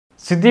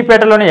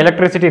సిద్దిపేటలోని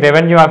electricity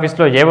revenue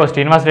ఆఫీస్లో ఏవో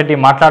శ్రీనివాస్ రెడ్డి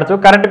మాట్లాడుతూ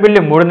కరెంటు బిల్లు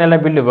 3 నెలల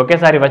బిల్లు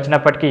ఒకేసారి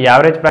వచ్చినప్పటికీ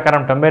యావరేజ్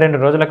ప్రకారం 92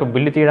 రోజులకు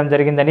బిల్లు తీయడం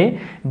జరిగిందని,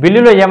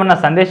 బిల్లులో ఏమన్నా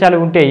సందేశాలు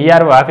ఉంటే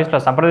ఈఆర్ఓ ఆఫీస్లో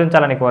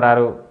సంప్రదించాలని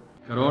కోరారు.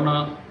 కరోనా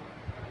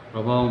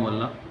ప్రభావం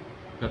వల్ల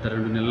గత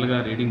 2 నెలలుగా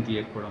రీడింగ్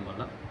తీయకపోవడం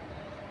వల్ల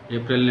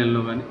ఏప్రిల్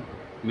నెలలో కానీ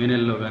మే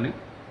నెలలో కానీ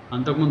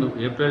అంతకుముందు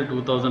ఏప్రిల్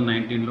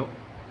 2019లో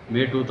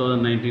మే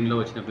 2019లో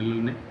వచ్చిన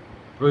బిల్లుల్ని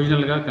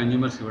ప్రొవిజనల్గా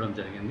కన్జ్యూమర్స్ ఇవ్వడం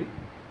జరిగింది.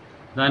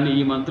 దాన్ని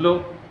ఈ మంత్లో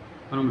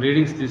మనం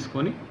రీడింగ్స్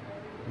తీసుకొని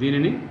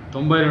దీనిని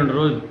 92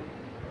 రోజులు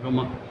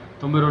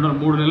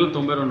 3 నెలలు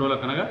 92 రోజుల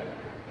కనుక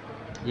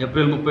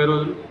ఏప్రిల్ 30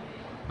 రోజులు,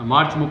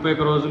 మార్చి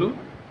 31 రోజులు,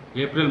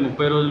 ఏప్రిల్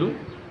 30 రోజులు,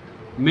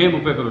 మే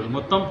 31 రోజులు,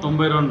 మొత్తం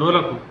 92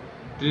 రోజులకు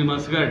 3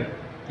 మంత్స్గా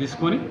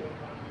తీసుకొని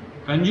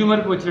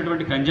కన్జ్యూమర్కి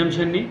వచ్చినటువంటి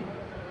కన్జంప్షన్ని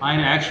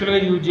ఆయన యాక్చువల్గా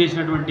యూజ్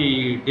చేసినటువంటి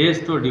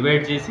డేస్తో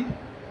డివైడ్ చేసి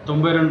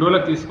 92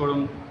 రోజులకు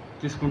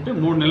తీసుకుంటే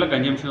 3 నెలల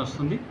కన్జంప్షన్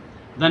వస్తుంది.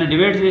 దాన్ని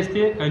డివైడ్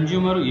చేస్తే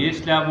కన్జ్యూమర్ ఏ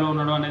స్లాబ్లో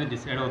ఉండడం అనేది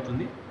డిసైడ్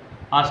అవుతుంది.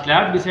 ఆ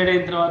స్లాబ్ డిసైడ్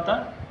అయిన తర్వాత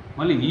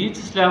మళ్ళీ ఈచ్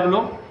స్లాబ్లో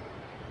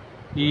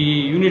ఈ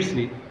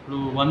యూనిట్స్ని ఇప్పుడు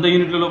 100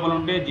 యూనిట్ల లోపల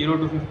ఉంటే 0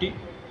 to 50,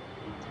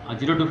 ఆ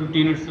 0 to 50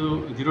 యూనిట్స్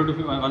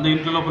 100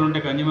 యూనిట్ల లోపల ఉంటే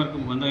కన్జ్యూమర్కి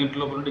 100 యూనిట్ల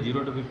లోపల ఉంటే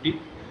 0 to 50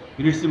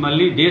 యూనిట్స్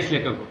మళ్ళీ డేస్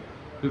లెక్కకు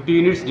 50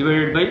 యూనిట్స్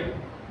డివైడెడ్ బై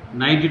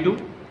 92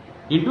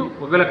 ఇంటూ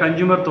ఒకవేళ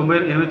కన్జ్యూమర్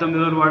 89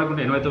 రోజులు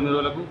వాడుకుంటే 89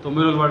 రోజులకు,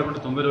 90 రోజులు వాడుకుంటే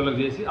 90 రోజులకు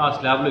చేసి ఆ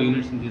స్లాబ్లో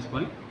యూనిట్స్ని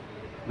తీసుకొని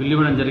బిల్లు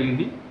ఇవ్వడం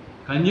జరిగింది.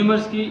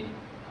 కన్జ్యూమర్స్కి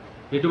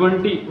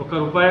ఎటువంటి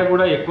 ₹1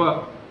 కూడా ఎక్కువ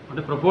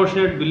అంటే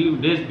ప్రపోర్షనేట్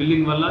డేస్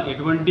బిల్లింగ్ వల్ల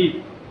ఎటువంటి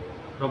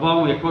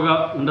ప్రభావం ఎక్కువగా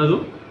ఉండదు.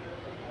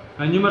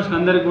 కన్జ్యూమర్స్కి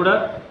అందరికీ కూడా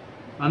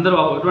అందరూ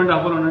ఎటువంటి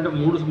అపోహలు ఉంటే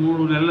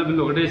 3 నెలల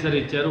బిల్లు ఒకటేసారి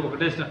ఇచ్చారు,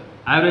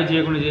 యావరేజ్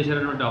చేయకుండా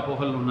చేశారనేటువంటి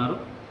అపోహలు ఉన్నారు.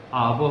 ఆ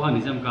అపోహ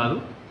నిజం కాదు.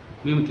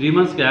 మేము 3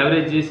 మంత్స్కి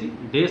యావరేజ్ చేసి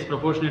డేస్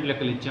ప్రపోర్షనేట్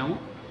లెక్కలు ఇచ్చాము.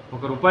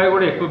 ₹1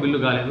 కూడా ఎక్కువ బిల్లు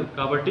కాలేదు.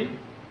 కాబట్టి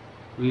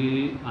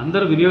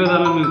అందరూ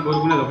వినియోగదారులను మేము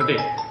కోరుకునేది ఒకటే,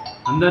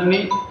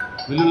 అందరినీ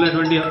బిల్లులో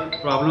ఎటువంటి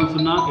ప్రాబ్లమ్స్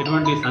ఉన్నా,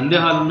 ఎటువంటి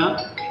సందేహాలున్నా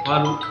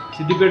వాళ్ళు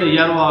సిద్దిపేట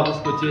ఈఆర్ఓ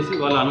ఆఫీస్కి వచ్చేసి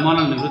వాళ్ళ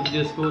అనుమానాలు నివృత్తి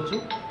చేసుకోవచ్చు.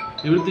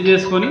 నివృత్తి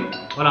చేసుకొని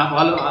వాళ్ళ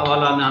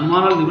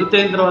అనుమానాలు నివృత్తి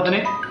అయిన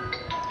తర్వాతనే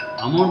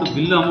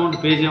బిల్లు అమౌంట్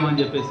పే చేయమని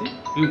చెప్పేసి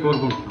మేము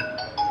కోరుకుంటున్నాం.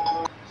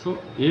 సో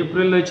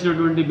ఏప్రిల్లో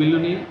ఇచ్చినటువంటి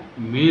బిల్లుని,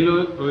 మేలో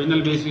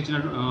ప్రొవిజనల్ బేస్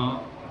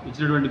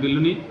ఇచ్చినటువంటి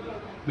బిల్లుని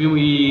మేము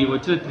ఈ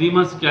వచ్చిన 3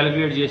 మంత్స్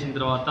క్యాలిక్యులేట్ చేసిన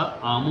తర్వాత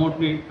ఆ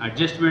అమౌంట్ని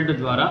అడ్జస్ట్మెంట్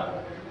ద్వారా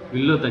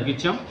బిల్లులో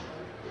తగ్గించాం.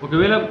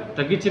 ఒకవేళ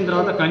తగ్గించిన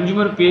తర్వాత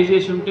కన్జ్యూమర్ పే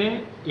చేసి ఉంటే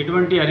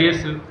ఎటువంటి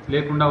అరియర్స్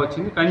లేకుండా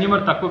వచ్చింది.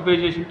 కన్జ్యూమర్ తక్కువ పే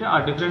చేసి ఉంటే ఆ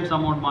డిఫరెన్స్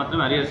అమౌంట్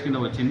మాత్రమే అరియర్స్ కింద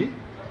వచ్చింది.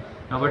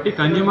 కాబట్టి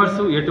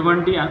కన్జ్యూమర్స్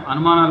ఎటువంటి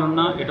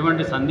అనుమానాలున్నా,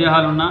 ఎటువంటి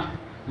సందేహాలున్నా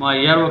మా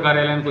ఈఆర్ఓ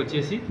కార్యాలయానికి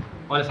వచ్చేసి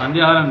వాళ్ళ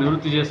సందేహాలను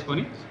నివృత్తి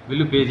చేసుకొని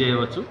బిల్లు పే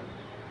చేయవచ్చు.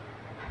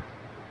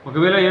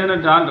 ఒకవేళ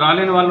ఏదైనా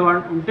రాలేని వాళ్ళు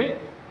ఉంటే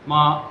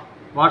మా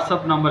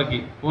వాట్సాప్ నంబర్కి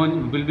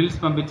బిల్స్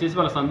పంపించేసి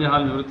వాళ్ళ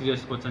సందేహాలను నివృత్తి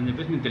చేసుకోవచ్చు అని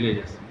చెప్పేసి నేను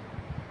తెలియజేస్తాను.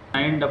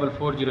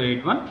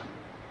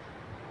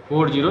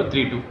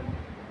 9448140332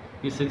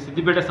 ఈ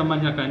సిద్దిపేటకు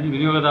సంబంధించిన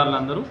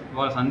వినియోగదారులందరూ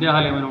వాళ్ళ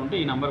సందేహాలు ఏమైనా ఉంటే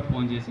ఈ నంబర్కి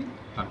ఫోన్ చేసి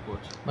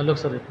కనుక్కోవచ్చు. మళ్ళీ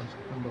ఒకసారి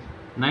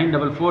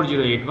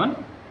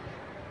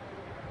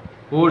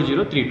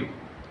 9448140332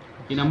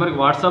 ఈ నెంబర్కి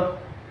వాట్సాప్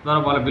ద్వారా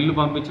వాళ్ళ బిల్లు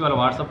పంపించి వాళ్ళ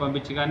వాట్సాప్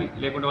పంపించి కానీ,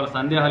 లేకుంటే వాళ్ళ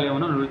సందేహాలు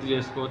ఏమైనా నివృత్తి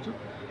చేసుకోవచ్చు.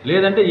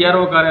 లేదంటే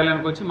ఈఆర్ఓ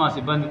కార్యాలయానికి వచ్చి మా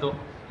సిబ్బందితో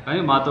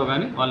కానీ మాతో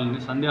కానీ వాళ్ళని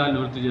సందేహాలు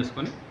నివృత్తి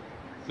చేసుకొని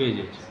పే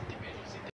చేయొచ్చు.